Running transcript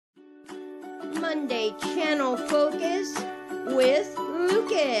Monday Channel Focus with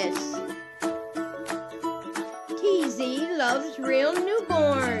Lucas. TZ loves real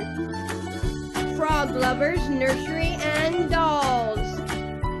newborns. Frog Lovers Nursery and Dolls.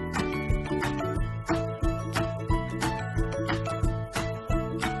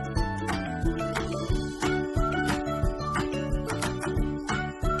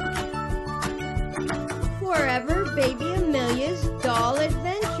 Forever Baby Amelia's Doll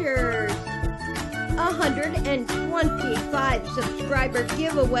Adventures. 125 subscriber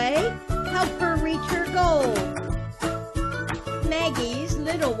giveaway. Help her reach her goal. Maggie's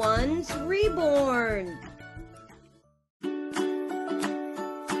Little Ones Reborn.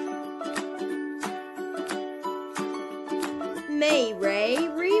 May Ray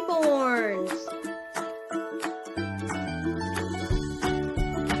Reborns.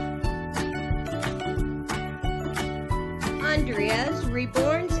 Andrea's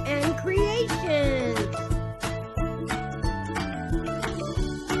Reborns and Creations.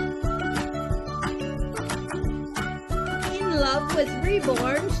 In Love with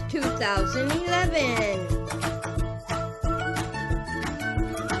Reborns 2011.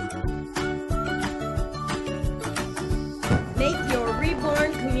 Make your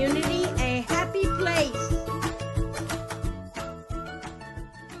reborn community a happy place.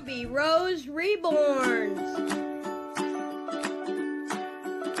 Ruby Rose Reborns.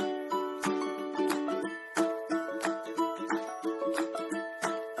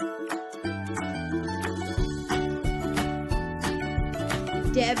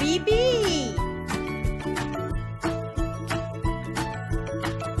 Debbie B.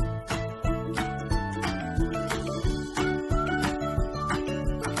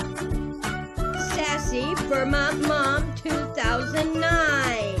 Sassy Vermont Mom 2009.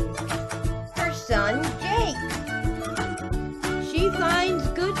 Her son Jake. She finds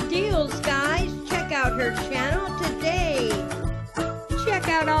good deals, guys. Check out her channel today. Check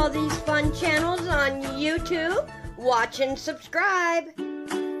out all these fun channels on YouTube. Watch and subscribe.